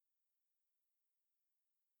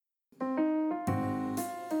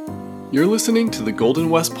You're listening to the Golden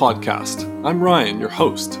West Podcast. I'm Ryan, your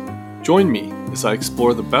host. Join me as I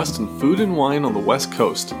explore the best in food and wine on the West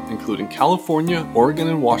Coast, including California, Oregon,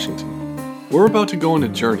 and Washington. We're about to go on a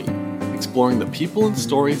journey, exploring the people and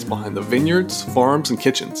stories behind the vineyards, farms, and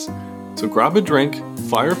kitchens. So grab a drink,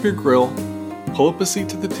 fire up your grill, pull up a seat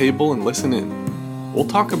to the table, and listen in. We'll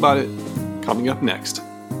talk about it coming up next.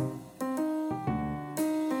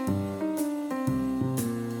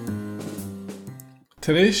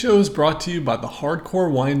 Today's show is brought to you by the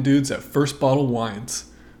hardcore wine dudes at First Bottle Wines.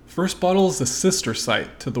 First Bottle is a sister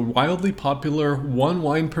site to the wildly popular one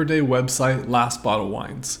wine per day website Last Bottle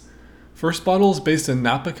Wines. First Bottle is based in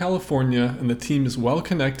Napa, California, and the team is well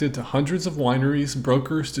connected to hundreds of wineries,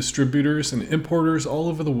 brokers, distributors, and importers all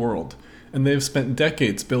over the world, and they have spent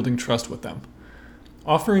decades building trust with them.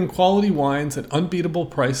 Offering quality wines at unbeatable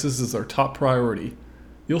prices is their top priority.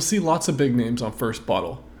 You'll see lots of big names on First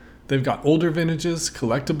Bottle. They've got older vintages,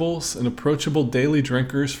 collectibles, and approachable daily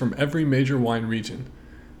drinkers from every major wine region.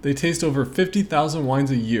 They taste over 50,000 wines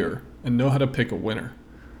a year and know how to pick a winner.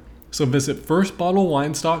 So visit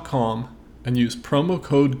firstbottlewines.com and use promo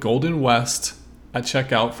code GOLDENWEST at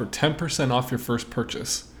checkout for 10% off your first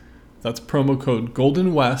purchase. That's promo code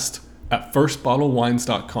GOLDENWEST at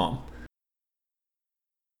firstbottlewines.com.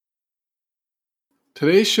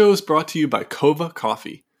 Today's show is brought to you by Kova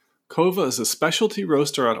Coffee. Kova is a specialty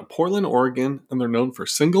roaster out of Portland, Oregon, and they're known for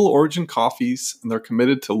single origin coffees, and they're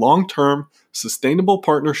committed to long-term, sustainable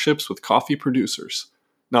partnerships with coffee producers.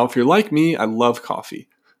 Now, if you're like me, I love coffee.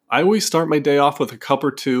 I always start my day off with a cup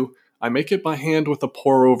or two. I make it by hand with a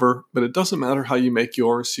pour-over, but it doesn't matter how you make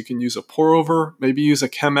yours. You can use a pour-over, maybe use a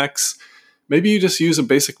Chemex, maybe you just use a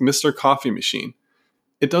basic Mr. Coffee machine.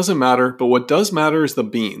 It doesn't matter, but what does matter is the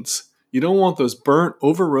beans. You don't want those burnt,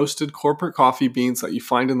 over-roasted corporate coffee beans that you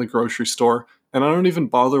find in the grocery store, and I don't even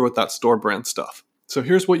bother with that store brand stuff. So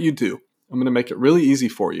here's what you do. I'm going to make it really easy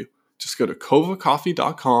for you. Just go to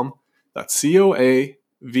covacoffee.com, that's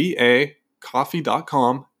C-O-A-V-A,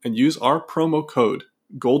 coffee.com, and use our promo code,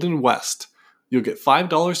 GOLDENWEST. You'll get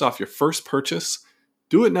 $5 off your first purchase.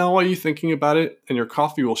 Do it now while you're thinking about it, and your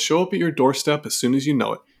coffee will show up at your doorstep as soon as you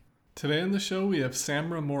know it. Today on the show, we have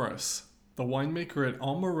Samra Morris, the winemaker at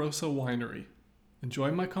Alma-Rosa Winery.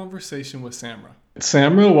 Enjoy my conversation with Samra.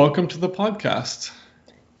 Samra, welcome to the podcast.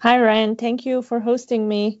 Hi, Ryan. Thank you for hosting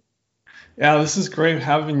me. Yeah, this is great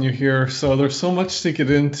having you here. So there's so much to get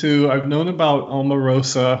into. I've known about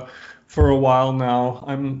Alma-Rosa for a while now.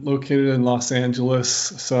 I'm located in Los Angeles,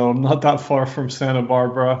 so I'm not that far from Santa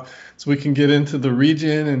Barbara. So we can get into the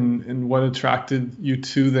region and what attracted you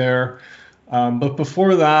to there. But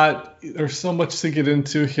before that, there's so much to get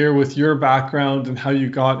into here with your background and how you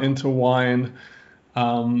got into wine.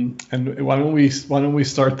 And why don't we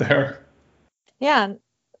start there? Yeah,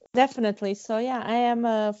 definitely. So yeah, I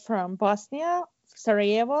am from Bosnia,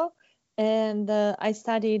 Sarajevo, and I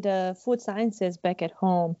studied food sciences back at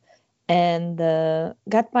home, and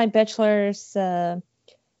got my bachelor's.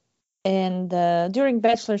 And during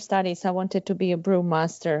bachelor studies, I wanted to be a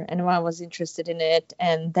brewmaster, and I was interested in it.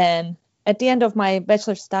 And then at the end of my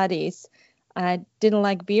bachelor studies, I didn't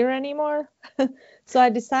like beer anymore. So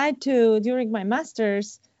I decided to, during my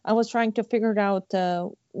master's, I was trying to figure out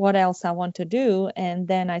what else I want to do. And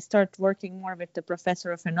then I started working more with the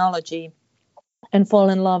professor of enology and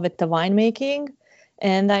fall in love with the winemaking.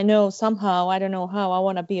 And I know somehow, I don't know how, I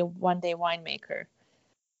want to be a one-day winemaker.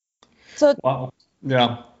 So wow.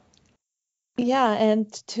 Yeah. Yeah,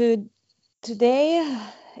 and today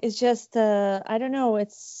it's just I don't know,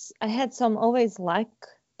 I had some always luck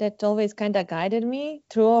that always kind of guided me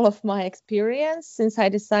through all of my experience since I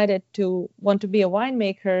decided to want to be a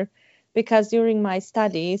winemaker, because during my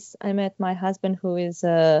studies I met my husband, who is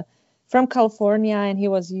from California, and he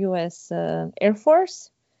was US Air Force.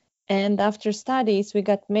 And after studies we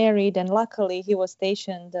got married, and luckily he was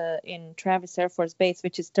stationed in Travis Air Force Base,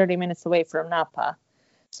 which is 30 minutes away from Napa.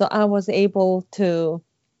 So I was able to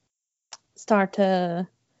start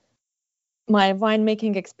my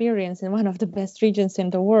winemaking experience in one of the best regions in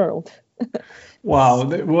the world. Wow,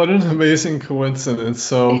 what an amazing coincidence.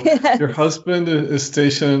 So your husband is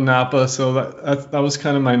stationed in Napa. So that was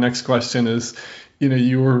kind of my next question is,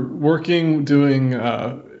 you were working doing,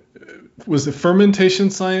 was it fermentation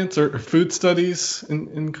science or food studies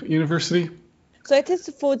in university? So it is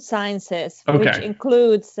food sciences, okay, which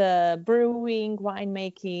includes brewing,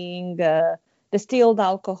 winemaking, distilled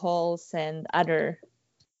alcohols, and other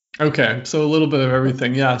Okay, so a little bit of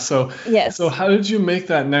everything. Yeah. So Yes. how did you make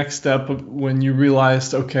that next step when you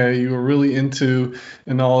realized, okay, you were really into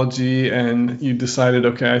enology and you decided,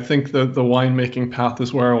 okay, I think the winemaking path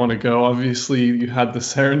is where I want to go. Obviously, you had the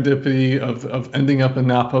serendipity of ending up in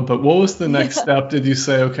Napa, but what was the next Yeah. step? Did you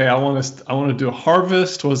say, okay, I want to do a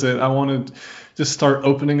harvest? Was it I want to just start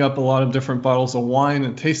opening up a lot of different bottles of wine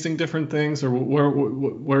and tasting different things, or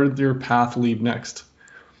where did your path lead next?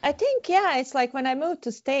 I think, yeah, it's like when I moved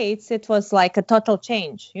to States, it was like a total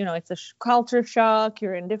change. It's a culture shock.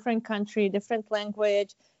 You're in different country, different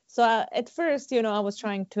language. So at first, I was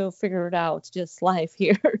trying to figure it out, just life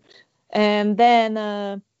here. And then,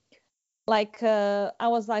 I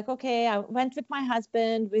was like, okay, I went with my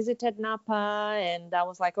husband, visited Napa, and I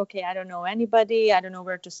was like, okay, I don't know anybody. I don't know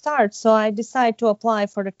where to start. So I decided to apply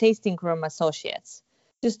for the tasting room associates,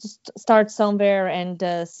 just to start somewhere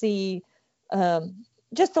and see. Um,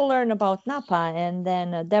 just to learn about Napa. And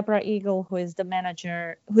then Deborah Eagle, who is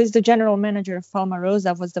the general manager of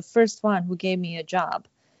Palmarosa, was the first one who gave me a job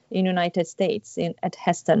in United States at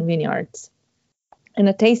Heston Vineyards in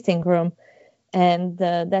a tasting room. And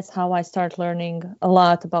that's how I start learning a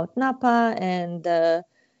lot about Napa. And at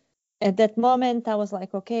that moment, I was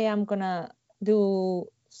like, okay, I'm gonna do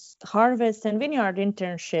harvest and vineyard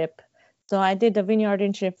internship. So I did a vineyard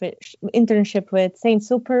internship with Saint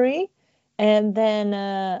Superi, and then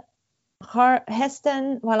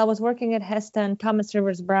Heston. While I was working at Heston, Thomas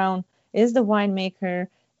Rivers Brown is the winemaker,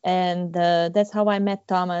 and that's how I met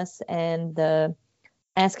Thomas and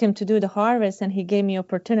asked him to do the harvest, and he gave me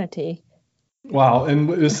opportunity. Wow. And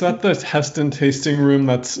is that the Heston tasting room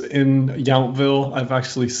that's in Yountville? I've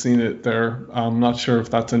actually seen it there. I'm not sure if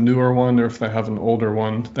that's a newer one or if they have an older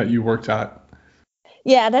one that you worked at.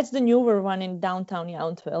 Yeah, that's the newer one in downtown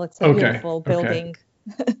Yountville. It's a Okay. beautiful Okay. building.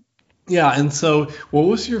 Yeah. And so what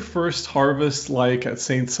was your first harvest like at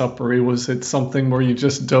St. Superi? Was it something where you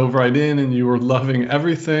just dove right in and you were loving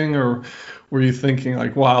everything, or were you thinking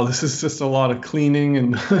like, wow, this is just a lot of cleaning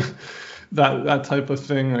and that type of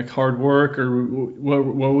thing, like hard work, or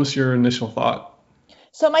what was your initial thought?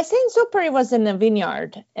 So my Saint Superi was in a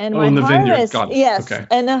vineyard, and Oh, my in the vineyard. harvest, Got it. yes, Okay.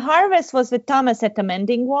 and the harvest was with Thomas at the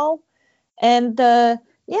Mending Wall. And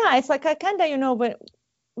yeah, it's like I kind of,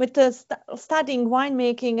 with the studying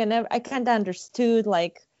winemaking, and I kind of understood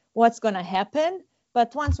like what's gonna happen.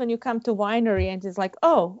 But once when you come to winery, and it's like,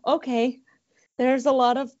 oh, okay, there's a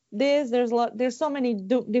lot of this. There's so many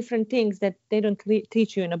different things that they don't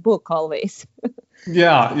teach you in a book always.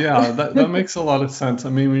 Yeah, yeah, that makes a lot of sense.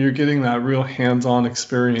 I mean, when you're getting that real hands-on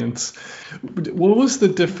experience, what was the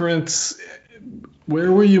difference?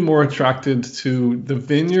 Where were you more attracted to the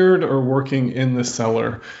vineyard or working in the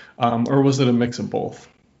cellar? Or was it a mix of both?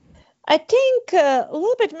 I think a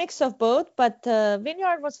little bit mix of both, but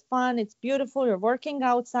vineyard was fun. It's beautiful. You're working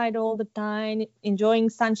outside all the time,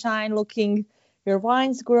 enjoying sunshine, looking your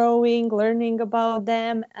wines growing, learning about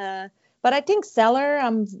them. But I think cellar,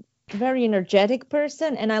 I'm very energetic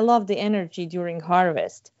person, and I love the energy during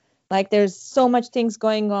harvest. Like there's so much things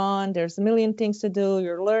going on. There's a million things to do.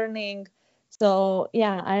 You're learning. So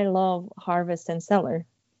yeah, I love harvest and cellar.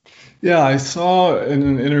 Yeah, I saw in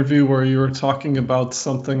an interview where you were talking about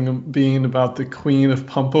something being about the queen of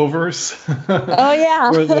pumpovers, Oh yeah.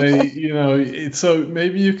 where so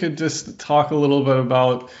maybe you could just talk a little bit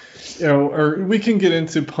about, or we can get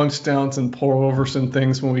into punch downs and pour overs and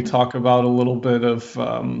things when we talk about a little bit of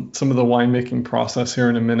some of the winemaking process here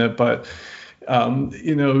in a minute. But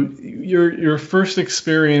your first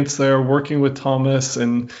experience there working with Thomas,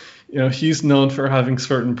 and he's known for having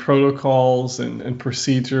certain protocols and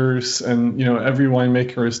procedures, and every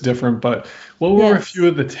winemaker is different. But what were a few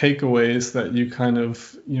Yes. of the takeaways that you kind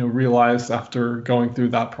of realized after going through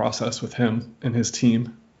that process with him and his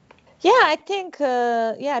team? Yeah, I think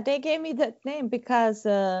yeah, they gave me that name because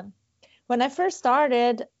when I first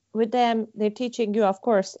started with them, they're teaching you, of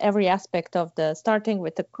course, every aspect of the starting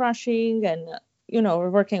with the crushing, and we're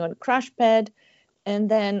working on crush pad. And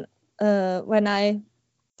then when I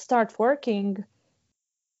start working,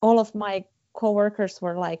 all of my coworkers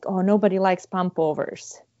were like, "Oh, nobody likes pump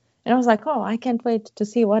overs," and I was like, "Oh, I can't wait to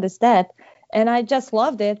see what is that." And I just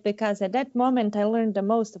loved it because at that moment I learned the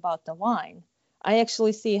most about the wine. I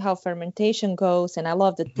actually see how fermentation goes, and I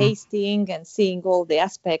love the Mhm. tasting and seeing all the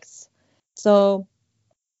aspects. So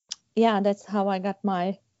yeah, that's how I got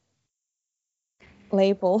my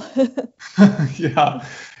label. Yeah,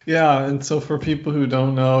 yeah. And so for people who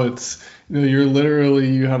don't know, it's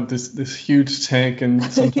you have this huge tank, and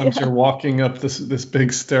sometimes Yeah. you're walking up this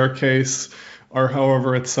big staircase or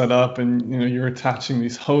however it's set up, and you're attaching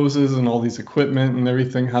these hoses and all these equipment, and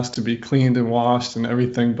everything has to be cleaned and washed and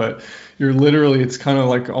everything. But you're literally, it's kind of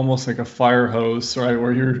like almost like a fire hose, right?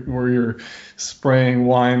 Where you're spraying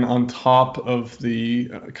wine on top of the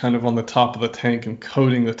kind of on the top of the tank and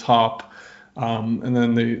coating the top. And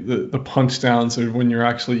then the punch downs are when you're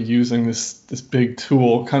actually using this big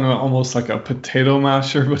tool, kind of almost like a potato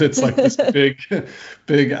masher, but it's like this big,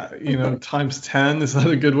 times 10. Is that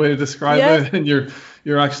a good way to describe Yes. it? And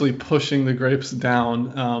you're actually pushing the grapes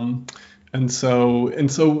down. And so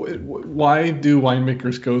why do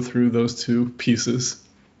winemakers go through those two pieces?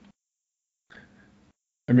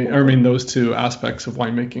 I mean those two aspects of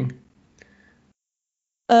winemaking.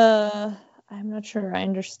 I'm not sure I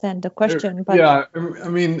understand the question, but Yeah, I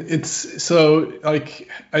mean it's so like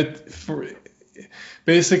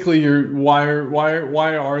basically why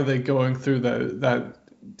are they going through that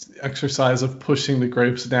exercise of pushing the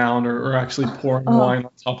grapes down, or actually pouring oh, wine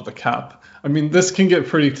on top of the cap? I mean, this can get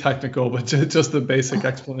pretty technical, but just the basic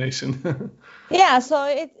explanation. yeah.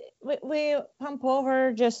 So we pump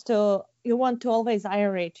over just to you want to always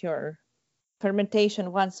aerate your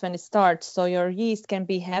fermentation once when it starts, so your yeast can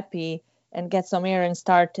be happy and get some air and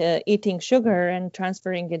start eating sugar and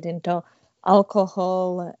transferring it into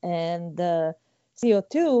alcohol and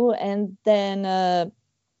CO2, and then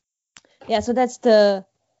so that's the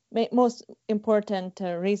most important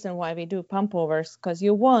reason why we do pump overs, because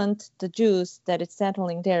you want the juice that is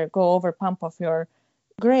settling there go over pump of your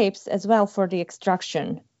grapes as well for the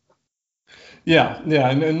extraction. Yeah,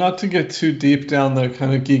 and not to get too deep down the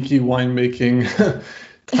kind of geeky winemaking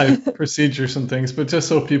type procedures and things, but just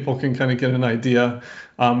so people can kind of get an idea.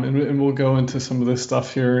 And we'll go into some of this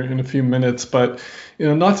stuff here in a few minutes, but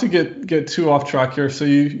not to get too off track here. So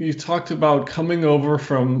you talked about coming over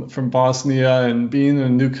from Bosnia and being in a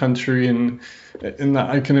new country, and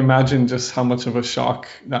I can imagine just how much of a shock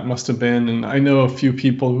that must have been. And I know a few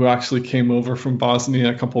people who actually came over from Bosnia,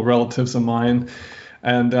 a couple relatives of mine,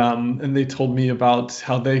 and they told me about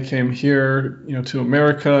how they came here, to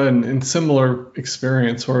America, and similar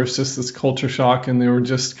experience where it's just this culture shock, and they were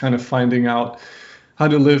just kind of finding out how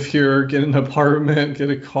to live here, get an apartment, get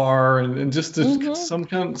a car, and just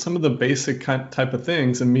some of the basic type of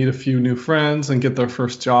things, and meet a few new friends and get their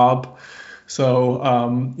first job.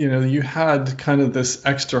 So you had kind of this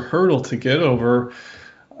extra hurdle to get over.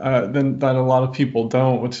 Than that a lot of people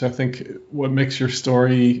don't, which I think what makes your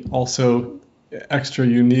story also extra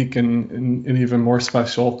unique and even more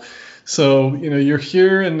special. So you're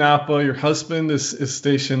here in Napa. Your husband is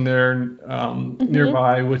stationed there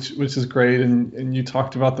nearby, which is great. And you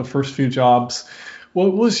talked about the first few jobs.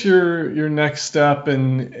 What was your next step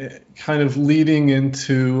in kind of leading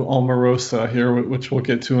into Almarosa here, which we'll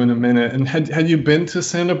get to in a minute? And had you been to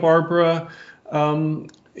Santa Barbara,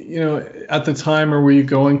 at the time, or were you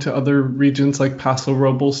going to other regions like Paso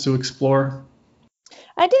Robles to explore?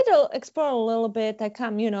 I did explore a little bit. I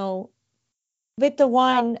come, with the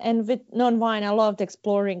wine and with non-wine. I loved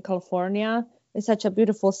exploring California. It's such a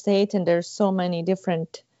beautiful state, and there's so many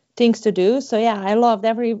different things to do. So yeah, I loved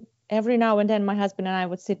every now and then my husband and I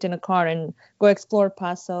would sit in a car and go explore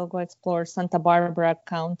Paso, go explore Santa Barbara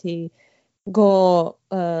County, go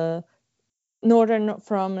northern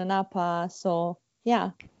from Napa. So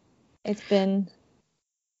yeah, it's been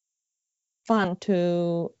fun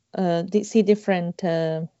to see different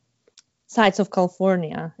sides of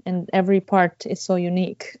California, and every part is so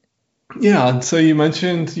unique. Yeah, and so you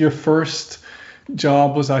mentioned your first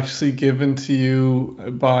job was actually given to you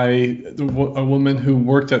by a woman who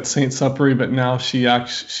worked at Saint Superi, but now she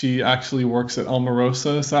actually works at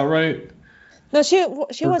Almarosa. Is that right? No, she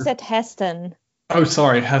was at Heston. Oh,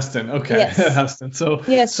 sorry, Heston. Okay, Yes. Heston. So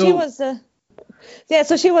yes, she was.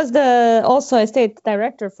 So she was also a state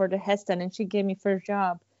director for the Heston, and she gave me first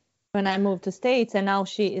job when I moved to States, and now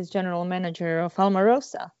she is general manager of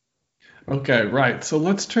Almarosa. Okay, right. So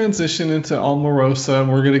let's transition into Almarosa, and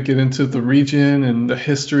we're going to get into the region and the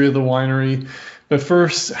history of the winery. But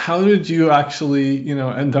first, how did you actually,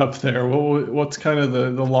 end up there? What's kind of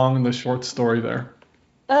the long and the short story there?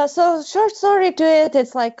 So short story to it,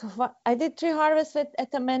 it's like I did 3 harvests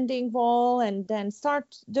at the Mending Wall, and then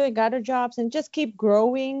start doing other jobs and just keep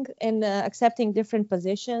growing and accepting different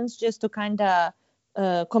positions just to kind of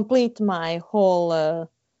complete my whole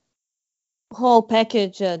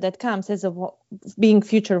package that comes as being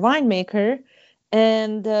future winemaker.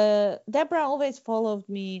 And Deborah always followed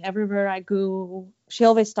me everywhere I go. She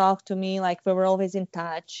always talked to me, like we were always in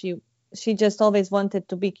touch. She just always wanted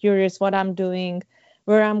to be curious what I'm doing,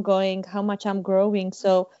 where I'm going, how much I'm growing.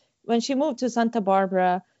 So when she moved to Santa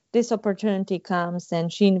Barbara, this opportunity comes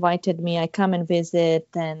and she invited me. I come and visit,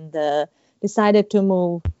 and decided to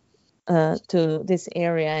move to this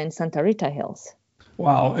area in Santa Rita Hills.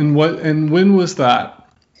 Wow. And when was that?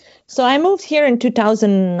 So I moved here in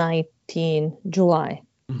 2019, July.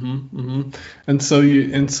 And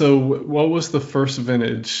so what was the first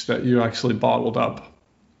vintage that you actually bottled up?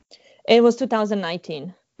 It was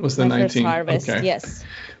 2019. It was the my 19. first harvest. Okay. Yes.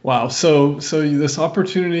 Wow. So this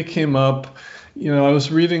opportunity came up. I was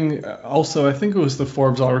reading also, I think it was the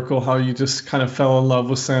Forbes article, how you just kind of fell in love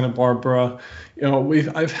with Santa Barbara.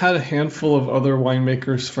 I've had a handful of other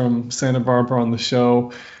winemakers from Santa Barbara on the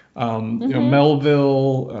show.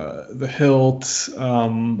 Melville, the Hilt,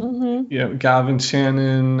 Gavin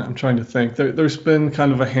Shannon. I'm trying to think. There's been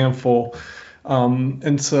kind of a handful.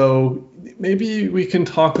 And so maybe we can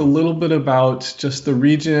talk a little bit about just the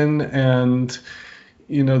region and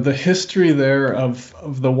the history there of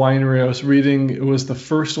the winery. I was reading it was the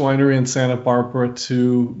first winery in Santa Barbara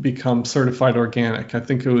to become certified organic. I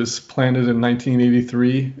think it was planted in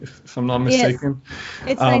 1983, if I'm not mistaken.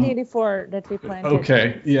 Yes. It's 1984 that we planted.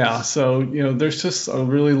 Okay, yeah. So there's just a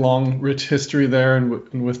really long, rich history there,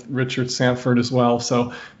 and with Richard Sanford as well.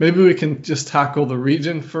 So maybe we can just tackle the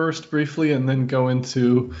region first briefly, and then go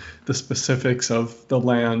into the specifics of the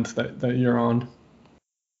land that you're on.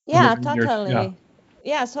 Yeah, totally.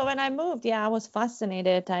 Yeah, so when I moved, I was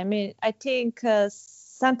fascinated. I mean, I think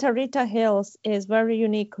Santa Rita Hills is very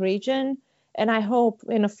unique region, and I hope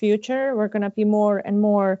in the future we're going to be more and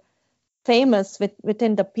more famous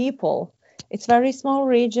within the people. It's very small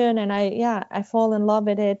region, and I fall in love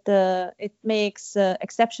with it. It makes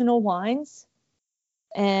exceptional wines,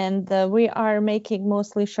 and we are making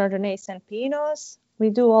mostly Chardonnays and Pinots. We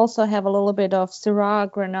do also have a little bit of Syrah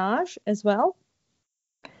Grenache as well.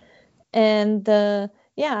 And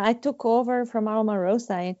I took over from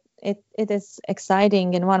Alma-Rosa. It is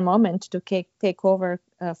exciting in one moment to take over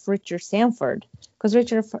Richard Sanford, because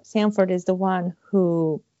Richard Sanford is the one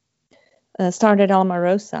who started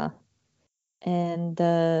Alma-Rosa. And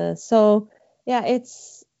it's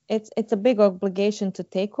a big obligation to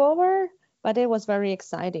take over, but it was very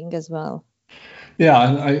exciting as well.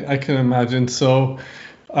 Yeah, I can imagine. So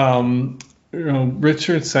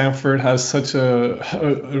Richard Sanford has such a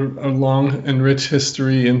long and rich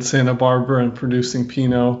history in Santa Barbara and producing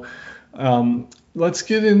Pinot. Let's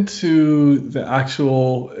get into the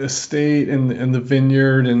actual estate and the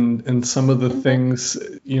vineyard and some of the things,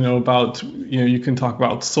 about, you can talk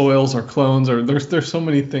about soils or clones, or there's so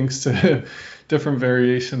many things to different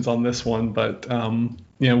variations on this one, but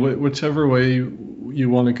whichever way you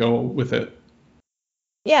want to go with it.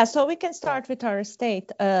 Yeah, so we can start with our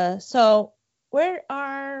estate. So we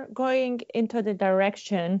are going into the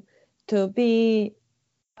direction to be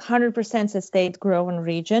 100% estate grown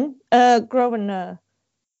region,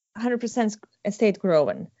 100% estate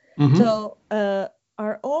grown. So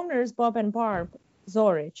our owners, Bob and Barb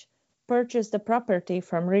Zorich, purchased the property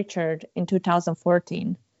from Richard in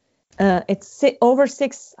 2014. It's over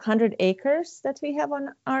 600 acres that we have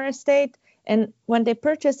on our estate. And when they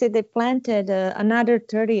purchased it, they planted another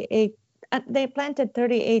 38. They planted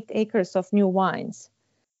 38 acres of new wines.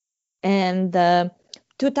 And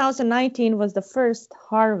 2019 was the first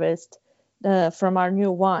harvest from our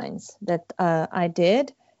new wines that I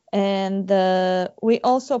did. And we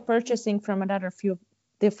also purchasing from another few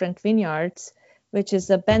different vineyards, which is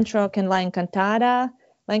Bentrock and La Encantada.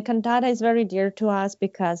 La Encantada is very dear to us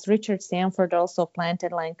because Richard Sanford also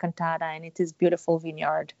planted La Encantada, and it is beautiful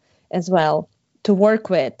vineyard as well to work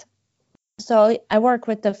with. So I work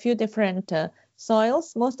with a few different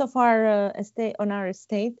soils. Most of our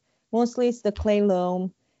estate, mostly it's the clay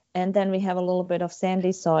loam, and then we have a little bit of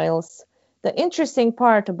sandy soils. The interesting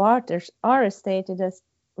part about our estate is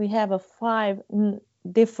we have 5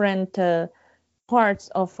 different parts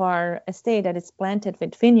of our estate that is planted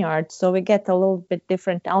with vineyards, so we get a little bit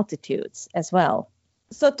different altitudes as well.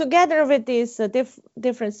 So together with these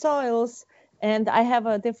different soils, and I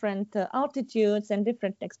have different altitudes and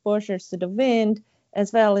different exposures to the wind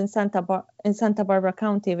as well in Santa Barbara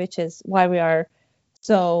County, which is why we are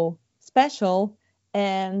so special.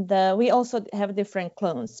 And we also have different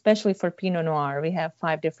clones, especially for Pinot Noir. We have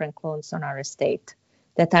 5 different clones on our estate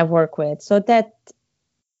that I work with. So that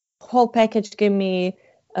whole package gave me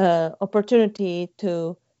opportunity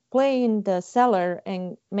to play in the cellar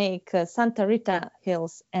and make Santa Rita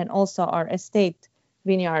Hills and also our estate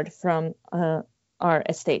vineyard from our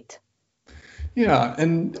estate. Yeah,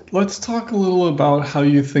 and let's talk a little about how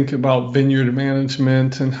you think about vineyard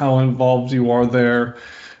management and how involved you are there.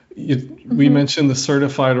 We mentioned the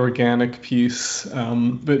certified organic piece,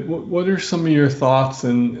 but what are some of your thoughts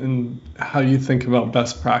and how you think about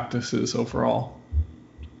best practices overall?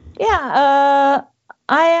 Yeah,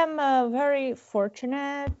 I am very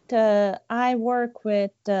fortunate. I work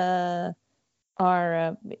with our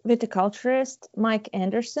viticulturist, Mike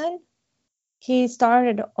Anderson. He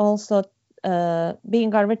started also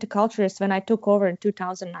being our viticulturist when I took over in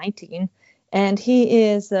 2019. And he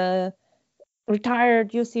is a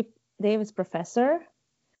retired UC Davis professor.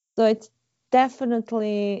 So it's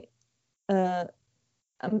definitely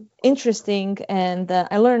interesting. And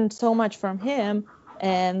I learned so much from him.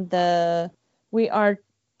 And we are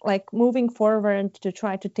like moving forward to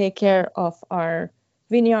try to take care of our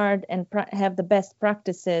vineyard and have the best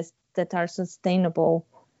practices that are sustainable,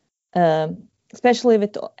 especially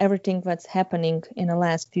with everything that's happening in the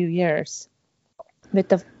last few years,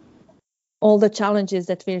 with all the challenges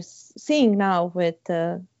that we're seeing now with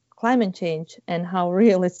climate change and how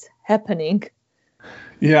real it's happening.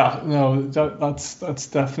 Yeah, no, that's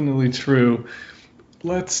definitely true.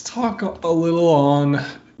 Let's talk a little on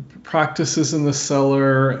practices in the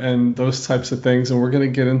cellar and those types of things, and we're going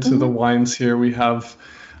to get into the wines here. We have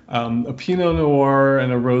a Pinot Noir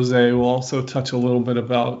and a Rosé. We'll also touch a little bit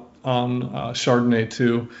about Chardonnay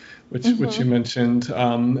too, which you mentioned,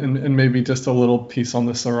 and maybe just a little piece on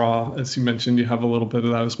the Syrah, as you mentioned. You have a little bit of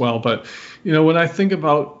that as well. But when I think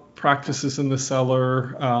about practices in the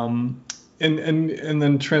cellar, and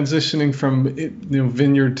then transitioning from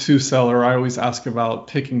vineyard to cellar, I always ask about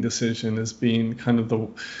picking decision as being kind of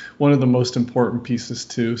one of the most important pieces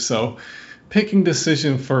too. So, picking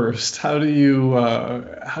decision first. How do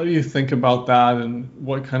you think about that, and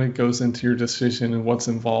what kind of goes into your decision and what's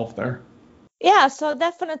involved there? Yeah, so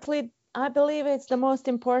definitely, I believe it's the most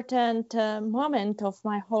important moment of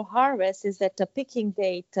my whole harvest is at the picking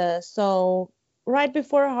date. So right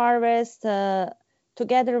before harvest,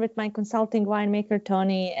 together with my consulting winemaker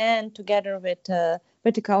Tony and together with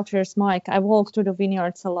viticulturist Mike, I walk through the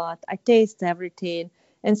vineyards a lot. I taste everything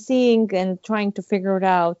and seeing and trying to figure it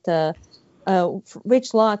out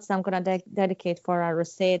which lots I'm going to dedicate for our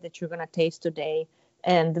rosé that you're going to taste today,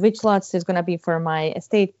 and which lots is going to be for my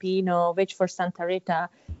estate Pinot, which for Santa Rita.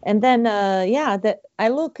 And then, I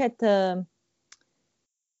look at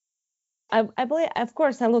I believe, of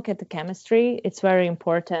course, I look at the chemistry. It's very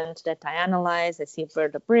important that I analyze. I see where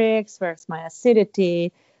the bricks, where's my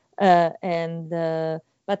acidity,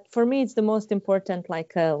 but for me, it's the most important,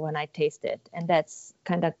 like when I taste it, and that's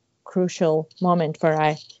kind of crucial moment where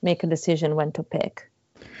I make a decision when to pick.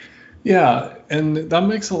 Yeah, and that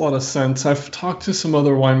makes a lot of sense. I've talked to some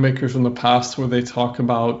other winemakers in the past where they talk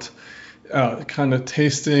about kind of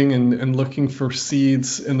tasting and looking for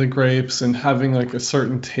seeds in the grapes and having like a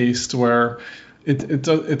certain taste where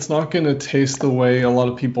it's not going to taste the way a lot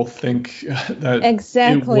of people think that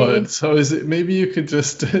Exactly. it would. So maybe you could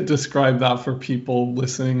just describe that for people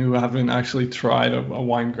listening who haven't actually tried a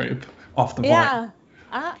wine grape off the vine. Yeah,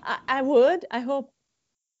 I would. I hope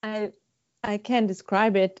I can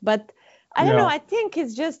describe it, but I don't know. I think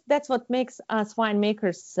it's just that's what makes us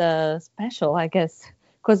winemakers special, I guess.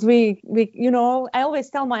 Because we I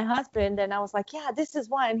always tell my husband, and I was like, yeah, this is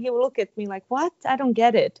wine. He will look at me like, what? I don't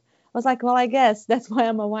get it. I was like, well, I guess that's why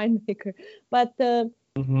I'm a winemaker. But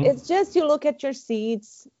it's just you look at your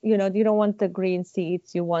seeds. You don't want the green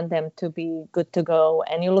seeds. You want them to be good to go.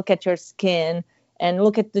 And you look at your skin and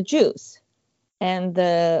look at the juice. And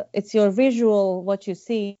it's your visual, what you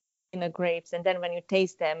see in the grapes. And then when you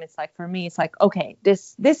taste them, it's like, for me, it's like, okay,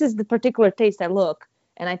 this is the particular taste I look,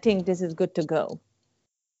 and I think this is good to go.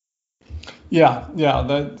 Yeah,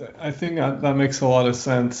 I think that makes a lot of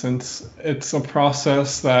sense. And it's a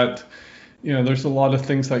process that, there's a lot of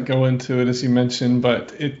things that go into it, as you mentioned,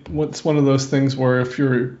 but it's one of those things where if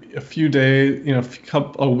you're a few days,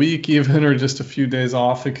 a week even, or just a few days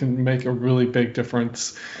off, it can make a really big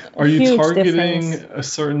difference. Are you targeting a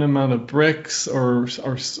certain amount of bricks, or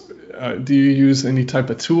do you use any type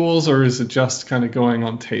of tools, or is it just kind of going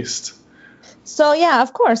on taste? So yeah,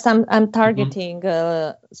 of course, I'm targeting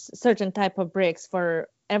certain type of bricks for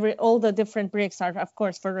all the different bricks are, of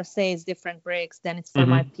course, for rosés different bricks. Then it's for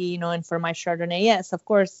my Pinot and for my Chardonnay. Yes, of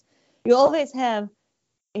course, you always have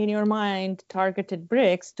in your mind targeted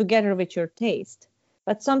bricks together with your taste.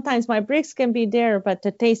 But sometimes my bricks can be there, but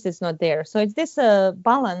the taste is not there. So it's this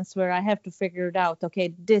balance where I have to figure it out.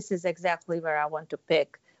 Okay, this is exactly where I want to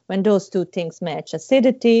pick when those two things match: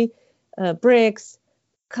 acidity, bricks,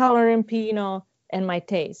 color in Pinot, and my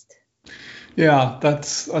taste. Yeah,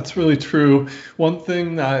 that's really true. One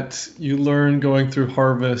thing that you learn going through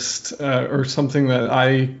harvest, or something that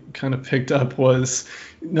I kind of picked up, was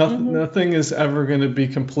nothing is ever going to be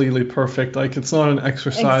completely perfect. Like, it's not an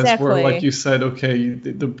exercise where, like you said, okay,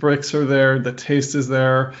 the bricks are there, the taste is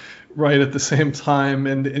there, right at the same time,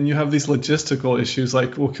 and you have these logistical issues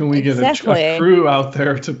like, well, can we get a Exactly. crew out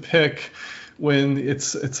there to pick when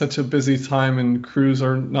it's such a busy time and crews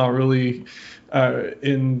are not really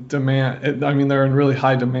in demand. I mean, they're in really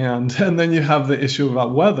high demand. And then you have the issue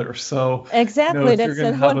about weather. So, Exactly. if you're That's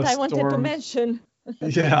going the to have one a I wanted to storm, mention.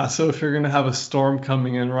 yeah, so if you're going to have a storm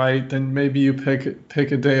coming in, right, then maybe you pick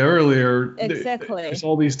a day earlier. There's Exactly.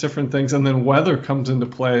 all these different things, and then weather comes into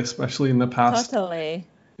play, especially in the past, Totally.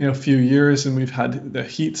 few years, and we've had the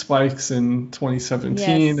heat spikes in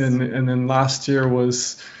 2017, Yes. and then last year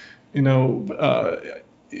was, you know,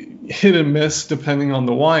 hit and miss depending on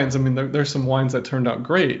the wines. I mean, there's some wines that turned out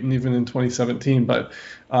great, and even in 2017, but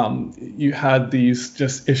you had these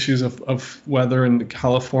just issues of weather in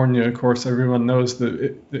California. Of course, everyone knows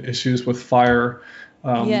the issues with fire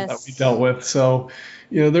that we dealt Yes. with. So,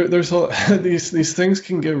 there's these things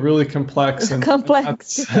can get really complex, and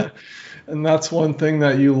Complex. that's one thing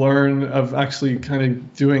that you learn of actually kind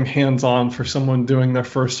of doing hands-on for someone doing their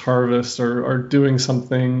first harvest, or doing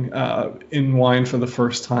something in wine for the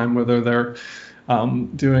first time, whether they're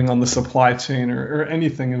doing on the supply chain, or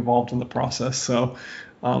anything involved in the process. So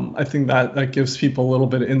I think that gives people a little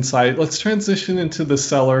bit of insight. Let's transition into the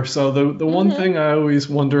cellar. So the one Hmm. thing I always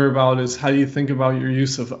wonder about is, how do you think about your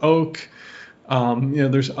use of oak?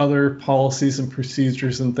 There's other policies and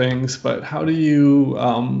procedures and things, but how do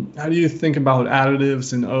you think about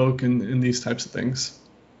additives in oak, and these types of things?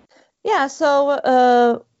 Yeah.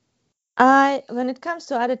 So when it comes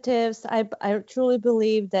to additives, I truly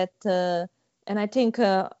believe that, and I think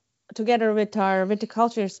together with our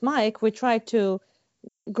viticulturist Mike, we try to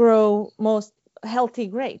grow most healthy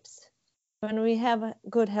grapes. When we have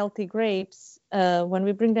good healthy grapes, when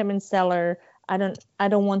we bring them in cellar, I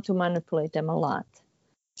don't want to manipulate them a lot.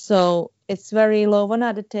 So it's very low on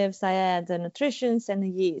additives. I add the nutrients and the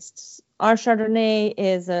yeasts. Our Chardonnay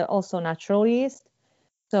is also natural yeast,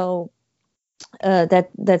 so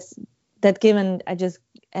that given I just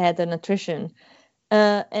add the nutrition.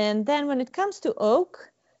 And then when it comes to oak,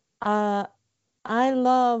 uh, I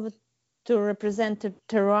love to represent the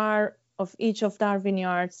terroir of each of our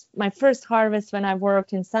vineyards. My first harvest when I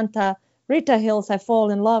worked in Santa Rita Hills, I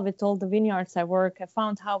fall in love with all the vineyards I work. I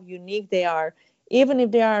found how unique they are, even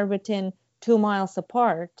if they are within 2 miles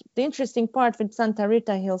apart. The interesting part with Santa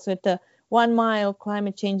Rita Hills, with the 1 mile,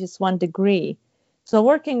 climate change is 1 degree. So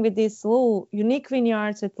working with these little unique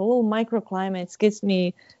vineyards with little microclimates gives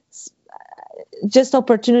me just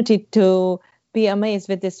opportunity to be amazed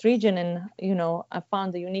with this region, and I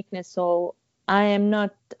found the uniqueness. So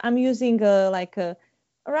I'm using around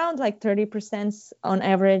like 30% on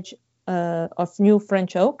average of new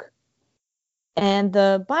French oak. And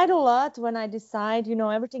by the lot, when I decide,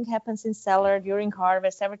 everything happens in cellar during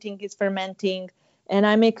harvest, everything is fermenting, and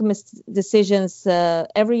I make decisions.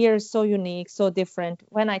 Every year is so unique, so different.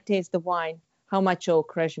 When I taste the wine, how much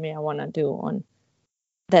oak regimen I want to do on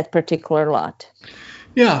that particular lot.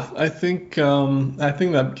 Yeah, I think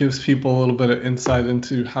that gives people a little bit of insight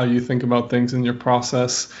into how you think about things in your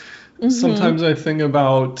process. Mm-hmm. Sometimes I think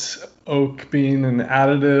about oak being an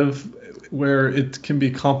additive, where it can be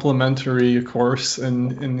complementary, of course,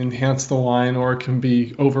 and enhance the wine, or it can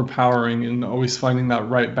be overpowering, and always finding that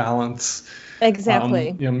right balance.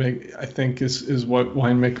 Exactly. I think is what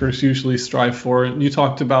winemakers usually strive for. And you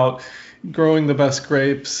talked about growing the best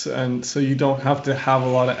grapes, and so you don't have to have a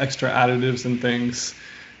lot of extra additives and things.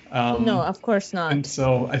 No, Um, of course and not.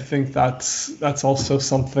 so I think that's also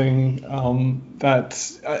something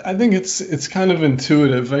that I think it's kind of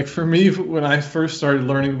intuitive. Like for me, when I first started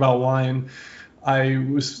learning about wine, I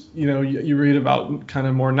was, you read about kind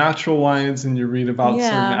of more natural wines, and you read about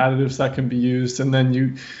certain Yeah. additives that can be used. And then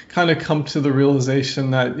you kind of come to the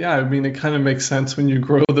realization that, yeah, I mean, it kind of makes sense when you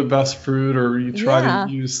grow the best fruit, or you try to Yeah.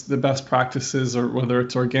 use the best practices, or whether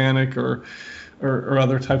it's organic, or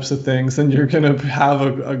other types of things, then you're going to have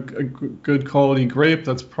a good quality grape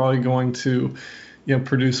that's probably going to,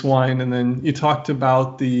 produce wine. And then you talked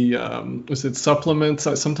about the, was it supplements?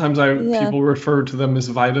 Sometimes Yeah. people refer to them as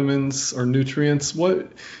vitamins or nutrients.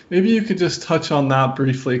 Maybe you could just touch on that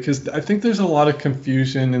briefly, because I think there's a lot of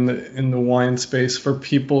confusion in the wine space for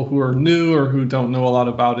people who are new or who don't know a lot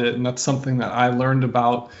about it. And that's something that I learned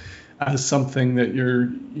about as something that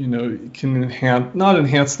can not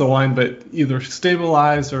enhance the wine, but either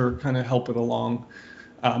stabilize or kind of help it along.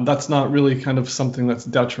 That's not really kind of something that's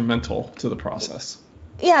detrimental to the process.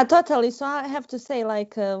 Yeah, totally. So I have to say,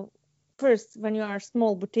 like, first, when you are a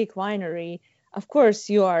small boutique winery, of course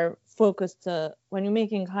you are focused. When you're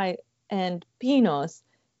making high-end Pinots,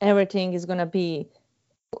 everything is gonna be,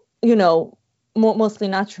 you know, mostly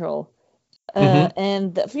natural. Mm-hmm.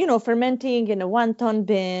 and fermenting in a 1-ton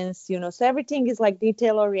bins, so everything is like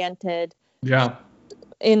detail oriented Yeah.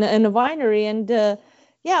 in a winery. And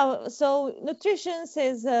yeah, so nutrition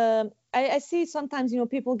is I see sometimes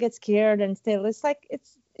people get scared and still it's like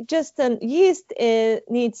it's just yeast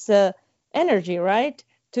needs energy, right,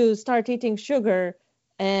 to start eating sugar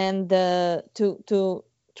and to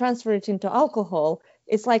transfer it into alcohol.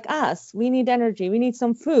 It's like us, we need energy, we need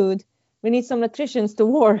some food, we need some nutritions to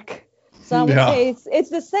work. So I would Yeah. say it's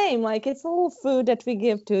the same, like it's a little food that we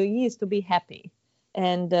give to yeast to be happy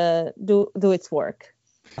and do its work.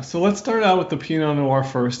 So let's start out with the Pinot Noir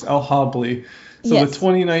first, El Habli. So the Yes,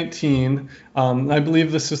 2019, I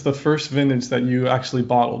believe this is the first vintage that you actually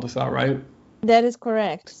bottled. Is that right? that is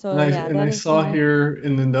correct. And So I yeah, and that I is saw my. here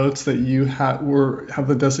in the notes that you have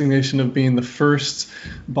the designation of being the first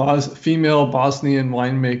female Bosnian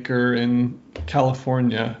winemaker in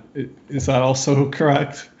California. Is that also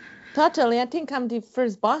correct? Totally. I think I'm the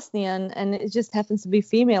first Bosnian, and it just happens to be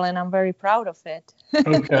female, and I'm very proud of it.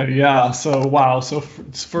 Okay, yeah. So wow. So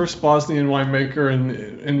it's first Bosnian winemaker,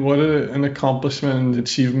 and what an accomplishment and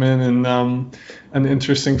achievement, and an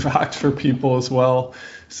interesting fact for people as well.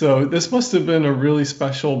 So this must have been a really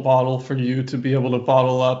special bottle for you to be able to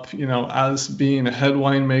bottle up, as being a head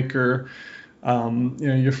winemaker,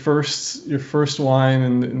 your first wine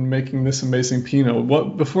and making this amazing Pinot.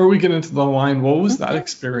 What Before we get into the wine, what was that Mhm.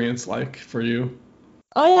 experience like for you?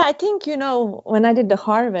 Oh yeah, I think when I did the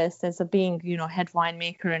harvest as a being head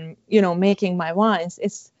winemaker and making my wines,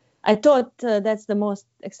 I thought that's the most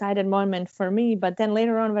excited moment for me. But then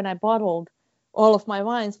later on, when I bottled all of my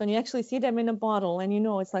wines, when you actually see them in a bottle and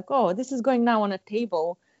it's like, oh, this is going now on a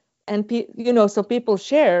table, and so people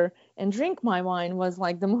share and drink my wine, was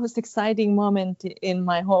like the most exciting moment in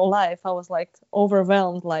my whole life. I was like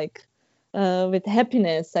overwhelmed, like with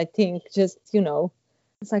happiness. I think just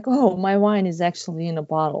it's like, oh, my wine is actually in a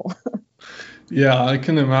bottle. Yeah, I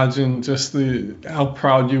can imagine just the how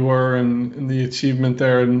proud you were and the achievement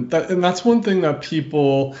there, and that's one thing that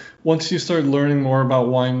people, once you start learning more about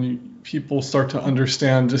wine, people start to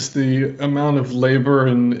understand just the amount of labor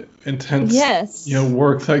and intense Yes.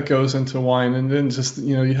 work that goes into wine, and then just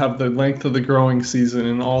you have the length of the growing season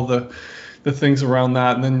and all the things around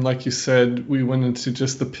that, and then like you said, we went into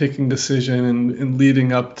just the picking decision and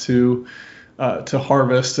leading up to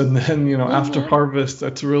harvest, and then after Mm-hmm. harvest,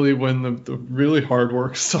 that's really when the really hard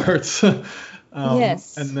work starts.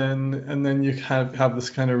 Yes. And then you have this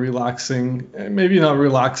kind of relaxing, maybe not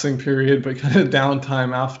relaxing period, but kind of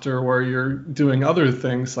downtime after, where you're doing other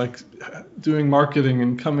things like doing marketing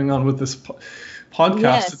and coming on with this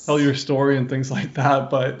podcast to tell Yes. your story and things like that.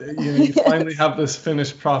 But you finally Yes. have this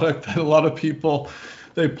finished product that a lot of people,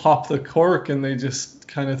 they pop the cork and they just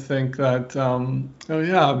kind of think that, oh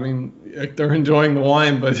yeah, I mean, like, they're enjoying the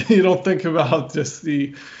wine, but you don't think about just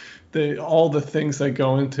the all the things that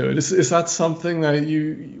go into it. Is that something that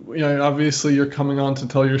obviously you're coming on to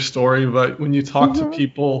tell your story, but when you talk to Mm-hmm.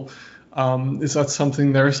 people, is that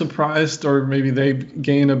something they're surprised, or maybe they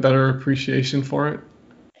gain a better appreciation for it?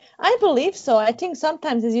 I believe so. I think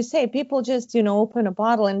sometimes, as you say, people just, open a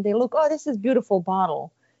bottle and they look, oh, this is beautiful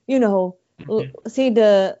bottle, you know, see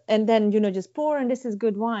and then, just pour, and this is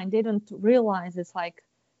good wine. They don't realize it's like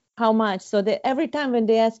how much. So every time when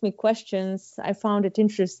they ask me questions, I found it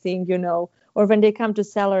interesting, or when they come to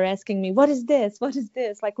cellar asking me, what is this? What is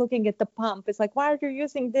this? Like looking at the pump. It's like, why are you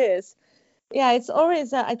using this? Yeah, it's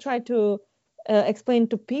always, I try to explain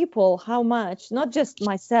to people how much, not just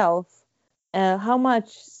myself, how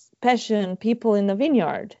much passion people in the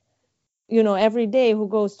vineyard, every day who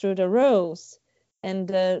goes through the rows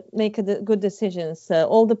and make good decisions.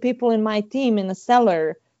 All the people in my team in the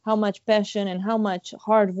cellar, how much passion and how much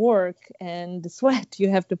hard work and sweat you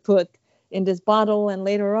have to put in this bottle, and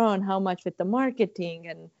later on, how much with the marketing.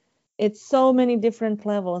 And it's so many different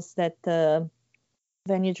levels that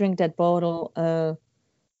when you drink that bottle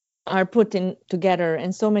are put in together,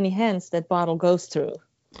 and so many hands that bottle goes through.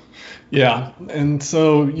 Yeah, and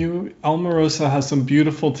so Almarosa has some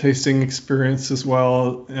beautiful tasting experience as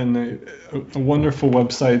well, and a wonderful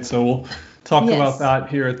website. So we'll talk about Yes. that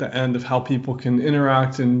here at the end, of how people can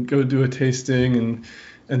interact and go do a tasting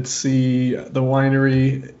and see the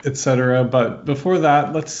winery, etc. But before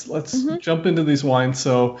that, let's Hmm. jump into these wines.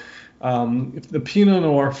 So the Pinot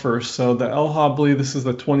Noir first. So the El Habli, this is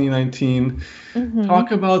the 2019. Hmm.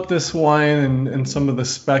 Talk about this wine and some of the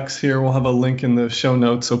specs here. We'll have a link in the show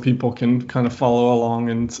notes so people can kind of follow along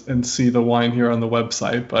and see the wine here on the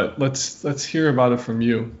website. But let's hear about it from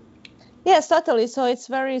you. Yes, totally. So it's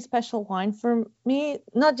very special wine for me.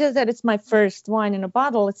 Not just that it's my first wine in a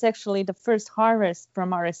bottle, it's actually the first harvest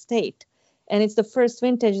from our estate. And it's the first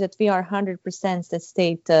vintage that we are 100%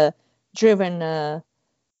 estate driven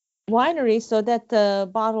winery. So that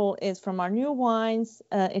bottle is from our new wines.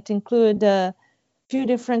 It includes a few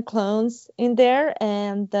different clones in there.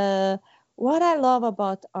 And what I love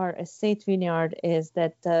about our estate vineyard is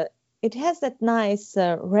that it has that nice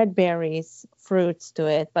red berries fruits to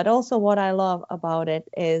it. But also what I love about it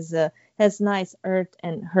is has nice earth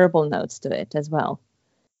and herbal notes to it as well.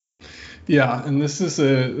 Yeah, and this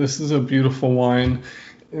is a beautiful wine.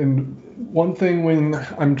 And one thing when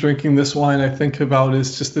I'm drinking this wine, I think about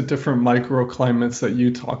is just the different microclimates that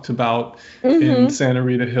you talked about in Santa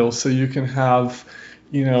Rita Hills. So you can have,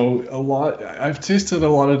 a lot. I've tasted a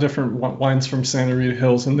lot of different wines from Santa Rita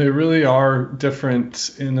Hills, and they really are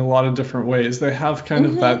different in a lot of different ways. They have kind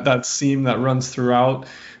of that seam that runs throughout.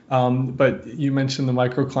 But you mentioned the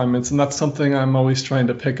microclimates, and that's something I'm always trying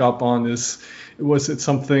to pick up on was it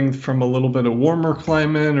something from a little bit of warmer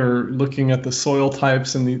climate or looking at the soil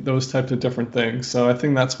types and those types of different things. So I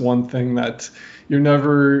think that's one thing that you're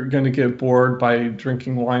never going to get bored by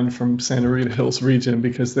drinking wine from Santa Rita Hills region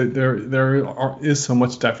because there is so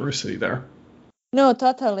much diversity there. No,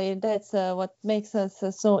 totally. That's what makes us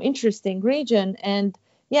so interesting region. And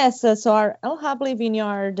yes, so our El Hable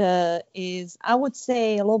vineyard is, I would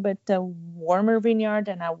say, a little bit warmer vineyard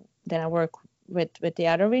than I work with the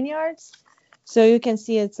other vineyards. So you can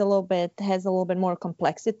see has a little bit more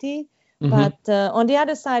complexity. But on the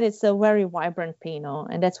other side, it's a very vibrant Pinot.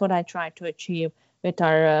 And that's what I try to achieve with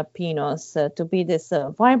our Pinots, to be this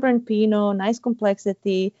vibrant Pinot, nice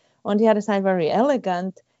complexity. On the other side, very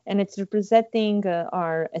elegant. And it's representing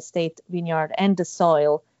our estate vineyard and the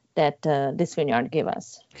soil that this vineyard give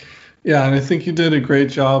us. Yeah, and I think you did a great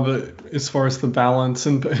job as far as the balance.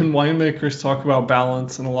 And winemakers talk about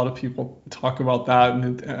balance, and a lot of people talk about that.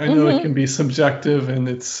 And I know it can be subjective, and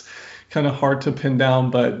it's kind of hard to pin down.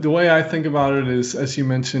 But the way I think about it is, as you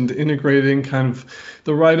mentioned, integrating kind of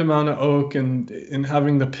the right amount of oak and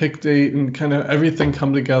having the pick date and kind of everything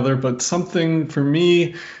come together. But something for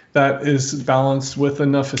me that is balanced with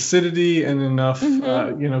enough acidity and enough,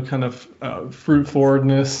 fruit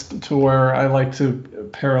forwardness to where I like to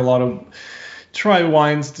pair try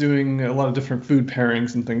wines doing a lot of different food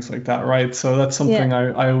pairings and things like that, right? So that's something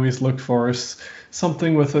I always look for is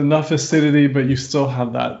something with enough acidity, but you still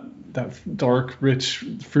have that dark, rich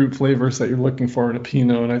fruit flavors that you're looking for in a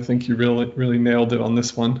Pinot, and I think you really, really nailed it on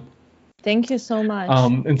this one. Thank you so much.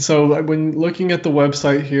 And so when looking at the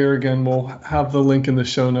website here, again, we'll have the link in the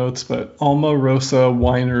show notes, but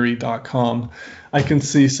almarosawinery.com. I can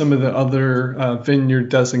see some of the other vineyard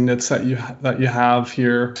designates that you have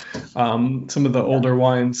here, some of the older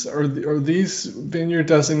wines. Are these vineyard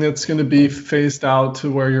designates going to be phased out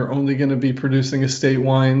to where you're only going to be producing estate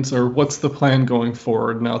wines, or what's the plan going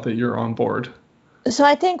forward now that you're on board? So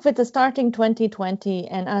I think with the starting 2020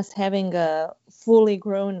 and us having a fully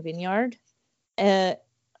grown vineyard,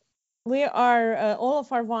 we are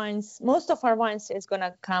most of our wines is going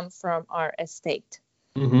to come from our estate.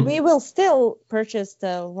 We will still purchase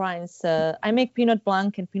the wines. I make Pinot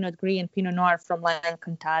Blanc and Pinot Gris and Pinot Noir from La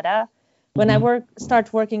Encantada. When I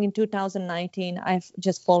start working in 2019, I've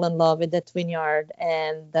just fallen in love with that vineyard.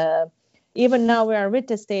 And even now we are with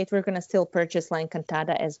the estate, we're going to still purchase La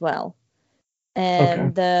Encantada as well.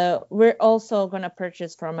 And we're also going to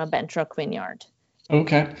purchase from a Bent Rock vineyard.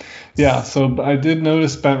 Okay. Yeah, so I did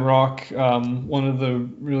notice Bent Rock, one of the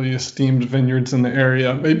really esteemed vineyards in the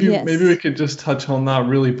area. Maybe we could just touch on that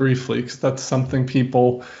really briefly, because that's something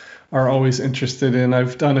people are always interested in.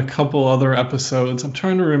 I've done a couple other episodes. I'm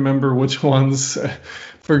trying to remember which ones.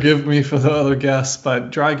 Forgive me for the other guests,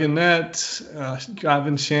 but Dragonette,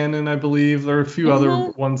 Gavin Shannon, I believe. There are a few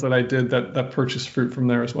other ones that I did that purchased fruit from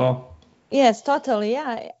there as well. Yes, totally.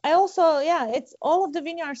 Yeah. I also, it's all of the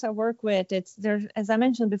vineyards I work with. They're, as I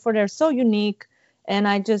mentioned before, they're so unique, and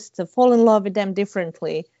I just fall in love with them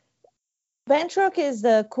differently. Bent Rock is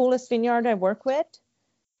the coolest vineyard I work with.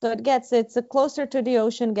 So it's closer to the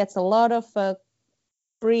ocean, gets a lot of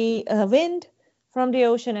free wind from the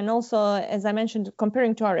ocean. And also, as I mentioned,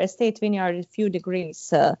 comparing to our estate vineyard, a few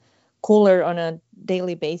degrees cooler on a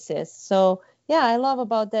daily basis. So yeah, I love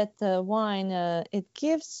about that wine. It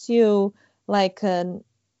gives you I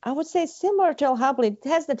would say similar to El Hable. It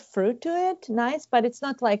has that fruit to it, nice, but it's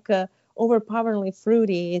not like overpoweringly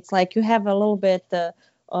fruity. It's like you have a little bit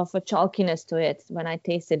of a chalkiness to it when I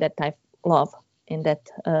tasted that I love in that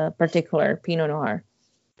particular Pinot Noir.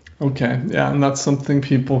 Okay, yeah, and that's something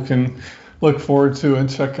people can look forward to and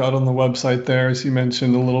check out on the website there. As you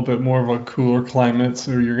mentioned, a little bit more of a cooler climate,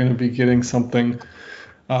 so you're going to be getting something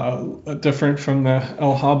different from the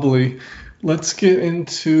El Hable. Let's get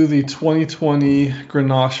into the 2020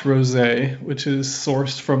 Grenache Rosé, which is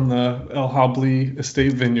sourced from the El Habli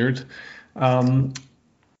Estate Vineyard. Um,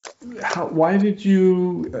 why did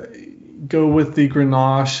you go with the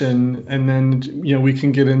Grenache, and then we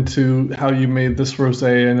can get into how you made this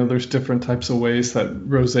rosé. I know there's different types of ways that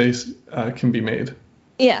rosés can be made.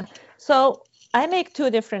 Yeah. So I make two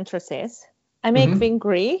different rosés. I make Mm-hmm. Vin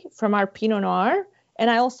Gris from our Pinot Noir, and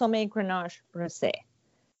I also make Grenache Rosé.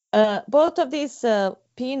 Both of these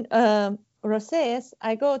rosés,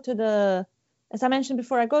 as I mentioned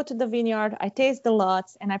before, I go to the vineyard, I taste the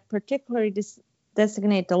lots, and I particularly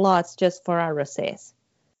designate the lots just for our rosés.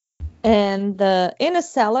 And in a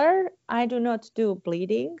cellar, I do not do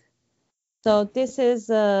bleeding. So this is,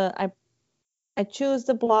 I choose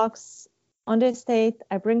the blocks on the estate,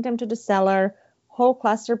 I bring them to the cellar, whole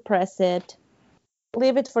cluster press it,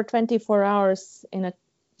 leave it for 24 hours in a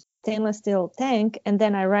stainless steel tank, and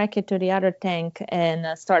then I rack it to the other tank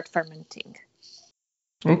and start fermenting.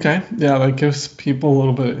 Okay, yeah, that gives people a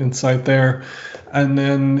little bit of insight there. And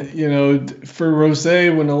then, for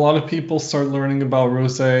rosé, when a lot of people start learning about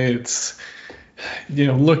rosé, it's,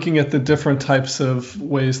 looking at the different types of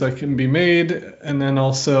ways that can be made, and then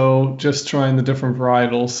also just trying the different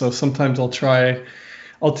varietals. So sometimes I'll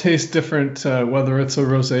taste different, whether it's a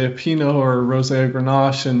rosé a Pinot or a rosé a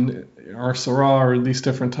Grenache or Syrah or these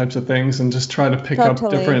different types of things, and just try to pick up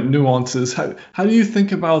different nuances. How do you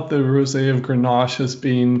think about the rosé of Grenache as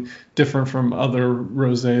being different from other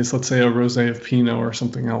rosés, let's say a rosé of Pinot or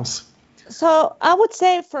something else? So I would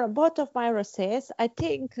say for both of my rosés, I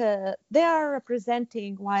think they are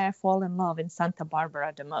representing why I fall in love in Santa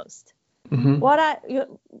Barbara the most.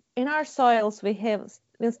 Mm-hmm. In our soils, we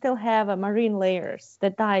still have marine layers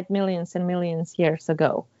that died millions and millions years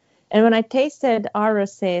ago. And when I tasted our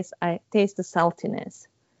rosés, I taste the saltiness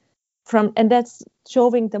and that's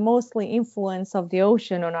showing the mostly influence of the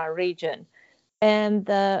ocean on our region. And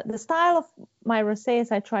the style of my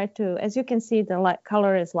rosés, I try to, as you can see, the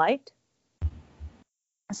color is light.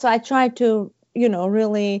 So I try to,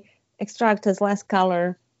 really extract as less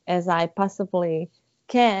color as I possibly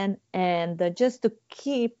can, and just to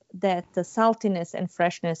keep the saltiness and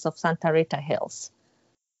freshness of Santa Rita Hills.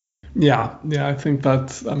 Yeah, I think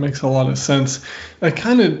that makes a lot of sense. That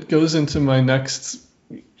kind of goes into my next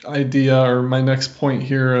idea or my next point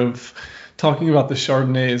here of talking about the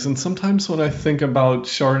Chardonnays. And sometimes when I think about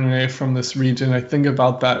Chardonnay from this region, I think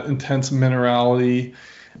about that intense minerality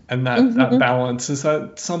and that balance. Is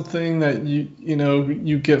that something that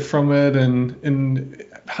you get from it? And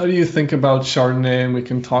how do you think about Chardonnay? And we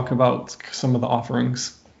can talk about some of the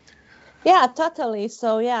offerings. Yeah, totally.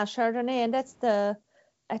 So yeah, Chardonnay, and that's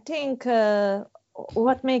I think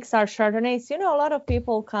what makes our Chardonnays, a lot of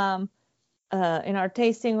people come in our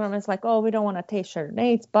tasting room. It's like, oh, we don't want to taste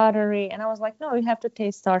Chardonnay, it's buttery. And I was like, no, you have to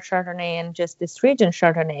taste our Chardonnay and just this region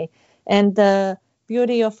Chardonnay. And the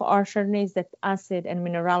beauty of our Chardonnay is that acid and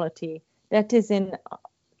minerality that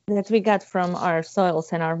we got from our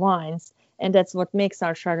soils and our wines. And that's what makes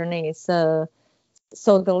our Chardonnays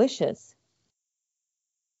so delicious.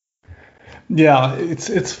 Yeah,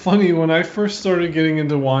 it's funny. When I first started getting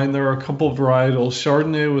into wine, there were a couple of varietals.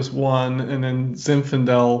 Chardonnay was one, and then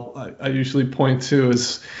Zinfandel I usually point to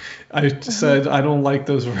as I said I don't like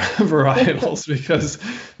those varietals because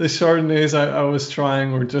the Chardonnays I was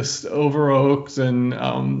trying were just over oaked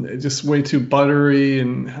and just way too buttery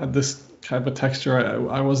and had this type of texture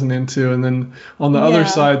I wasn't into. And then on the other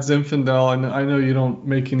side, Zinfandel, and I know you don't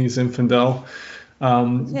make any Zinfandel.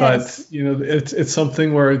 But it's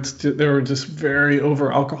something where they were just very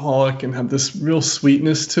over alcoholic and had this real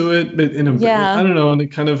sweetness to it, but I don't know, in a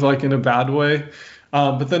kind of like in a bad way.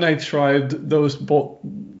 But then I tried those both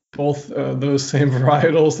those same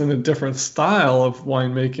varietals in a different style of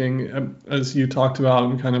winemaking, as you talked about,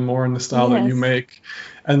 and kind of more in the style that you make.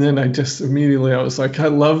 And then I was like, I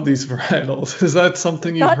love these varietals. Is that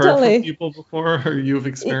something you've heard from people before or you've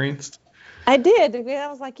experienced? I did. I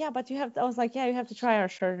was like, you have to try our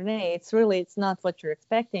Chardonnay. It's not what you're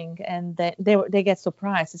expecting. And they get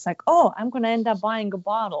surprised. It's like, oh, I'm going to end up buying a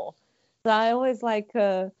bottle. So I always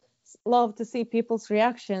love to see people's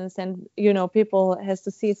reactions, and, people has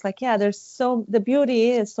to see, it's like, the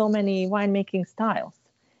beauty is so many winemaking styles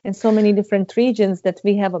and so many different regions that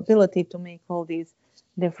we have ability to make all these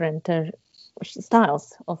different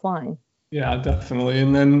styles of wine. Yeah, definitely.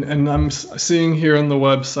 And I'm seeing here on the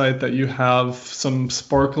website that you have some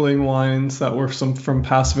sparkling wines that were from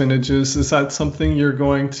past vintages. Is that something you're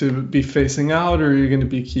going to be phasing out, or are you going to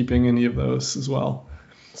be keeping any of those as well?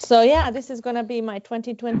 So yeah, this is going to be my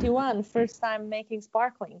 2021 first time making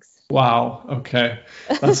sparklings. Wow. Okay.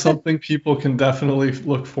 That's something people can definitely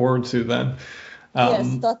look forward to then. Yes,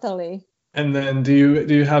 Um, totally. and then do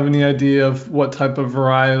you have any idea of what type of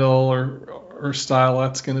varietal or style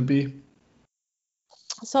that's going to be?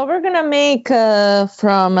 So we're going to make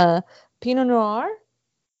from Pinot Noir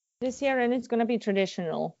this year, and it's going to be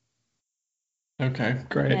traditional Okay,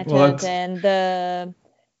 great. Well, method. that's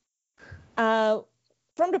And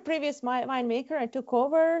from the previous winemaker, I took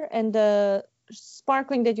over, and the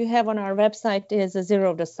sparkling that you have on our website is a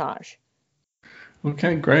Zero Dosage.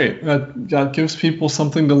 okay, great. That gives people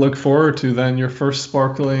something to look forward to then, your first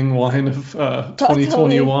sparkling wine of Totally.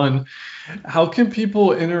 2021. How can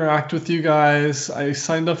people interact with you guys? I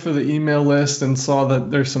signed up for the email list and saw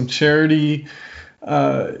that there's some charity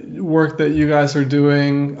work that you guys are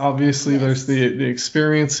doing. Obviously, there's Yes. the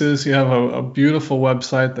experiences. You have a beautiful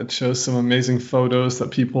website that shows some amazing photos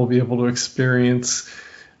that people will be able to experience.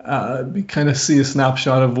 Kind of see a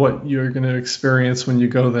snapshot of what you're going to experience when you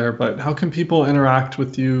go there. But how can people interact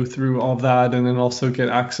with you through all that, and then also get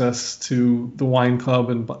access to the wine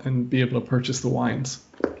club and be able to purchase the wines?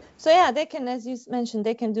 So yeah, they can, as you mentioned,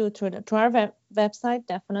 they can do it through our website,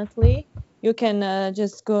 definitely. You can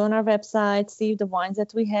just go on our website, see the wines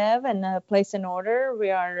that we have, and place an order.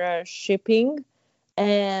 We are shipping.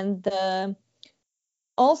 And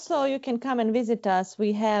also, you can come and visit us.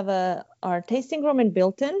 We have our tasting room in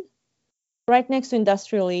Bilton, right next to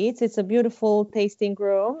Industrial Eats. It's a beautiful tasting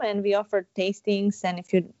room, and we offer tastings. And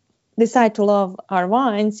if you decide to love our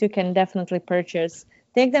wines, you can definitely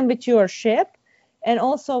take them with you or ship. And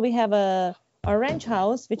also, we have our ranch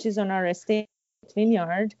house, which is on our estate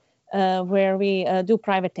vineyard, where we do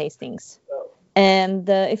private tastings. And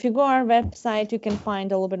if you go on our website, you can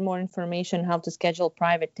find a little bit more information how to schedule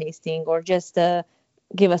private tasting, or just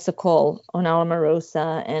give us a call on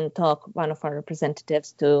Alamarosa and talk one of our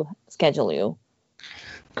representatives to schedule you.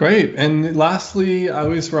 Great. And lastly, I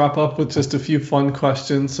always wrap up with just a few fun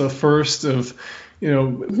questions. So first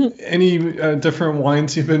any different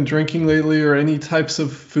wines you've been drinking lately, or any types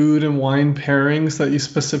of food and wine pairings that you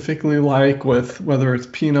specifically like, with whether it's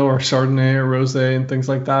Pinot or Chardonnay or Rosé and things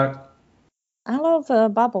like that? I love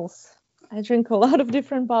bubbles. I drink a lot of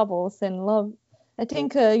different bubbles and I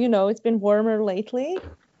think, it's been warmer lately.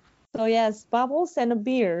 So yes, bubbles and a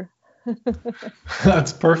beer.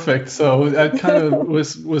 That's perfect. So that kind of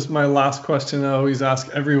was my last question I always ask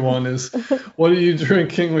everyone is, what are you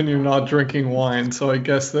drinking when you're not drinking wine? So I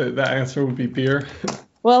guess the answer would be beer.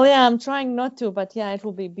 Well, yeah, I'm trying not to, but yeah, it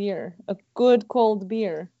will be beer, a good cold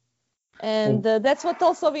beer. And that's what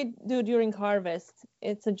also we do during harvest.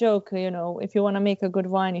 It's a joke, if you want to make a good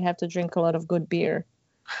wine, you have to drink a lot of good beer.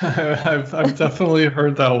 I've definitely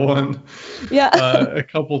heard that one a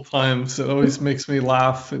couple times. It always makes me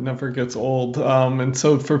laugh. It never gets old. And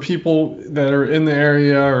so for people that are in the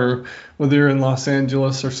area, or whether you're in Los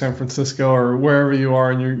Angeles or San Francisco or wherever you are,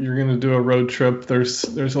 and you're going to do a road trip, there's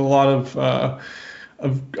a lot of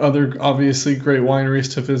other obviously great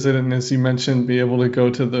wineries to visit, and as you mentioned, be able to go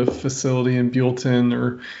to the facility in Buellton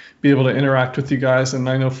or be able to interact with you guys. And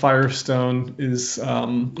I know Firestone is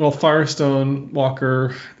Firestone,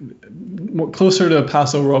 Walker, closer to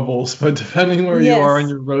Paso Robles, but depending where you are on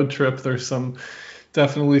your road trip, there's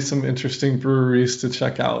definitely some interesting breweries to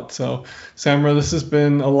check out. So Samra, this has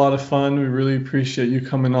been a lot of fun. We really appreciate you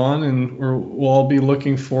coming on, and we'll all be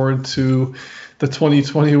looking forward to the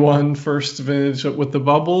 2021 first vintage with the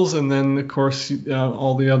bubbles, and then of course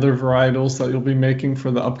all the other varietals that you'll be making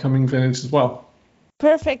for the upcoming vintage as well.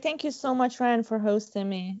 Perfect. Thank you so much, Ryan, for hosting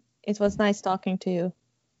me. It was nice talking to you.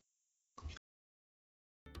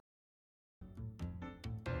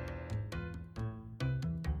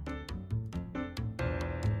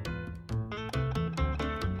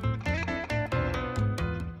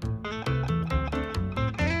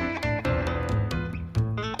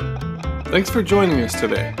 Thanks for joining us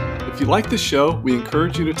today. If you like this show, we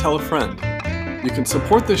encourage you to tell a friend. You can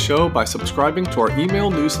support this show by subscribing to our email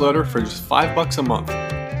newsletter for just $5 a month.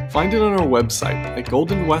 Find it on our website at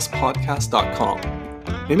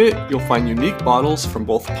goldenwestpodcast.com. In it, you'll find unique bottles from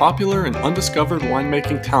both popular and undiscovered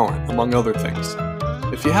winemaking talent, among other things.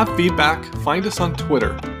 If you have feedback, find us on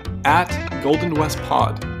Twitter at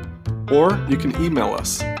goldenwestpod, or you can email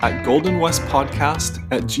us at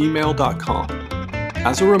goldenwestpodcast@gmail.com.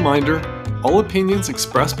 As a reminder, all opinions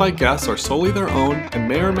expressed by guests are solely their own and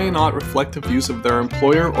may or may not reflect the views of their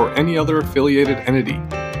employer or any other affiliated entity.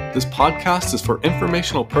 This podcast is for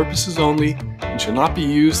informational purposes only and should not be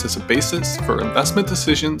used as a basis for investment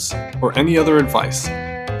decisions or any other advice.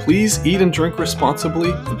 Please eat and drink responsibly,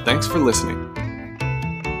 and thanks for listening.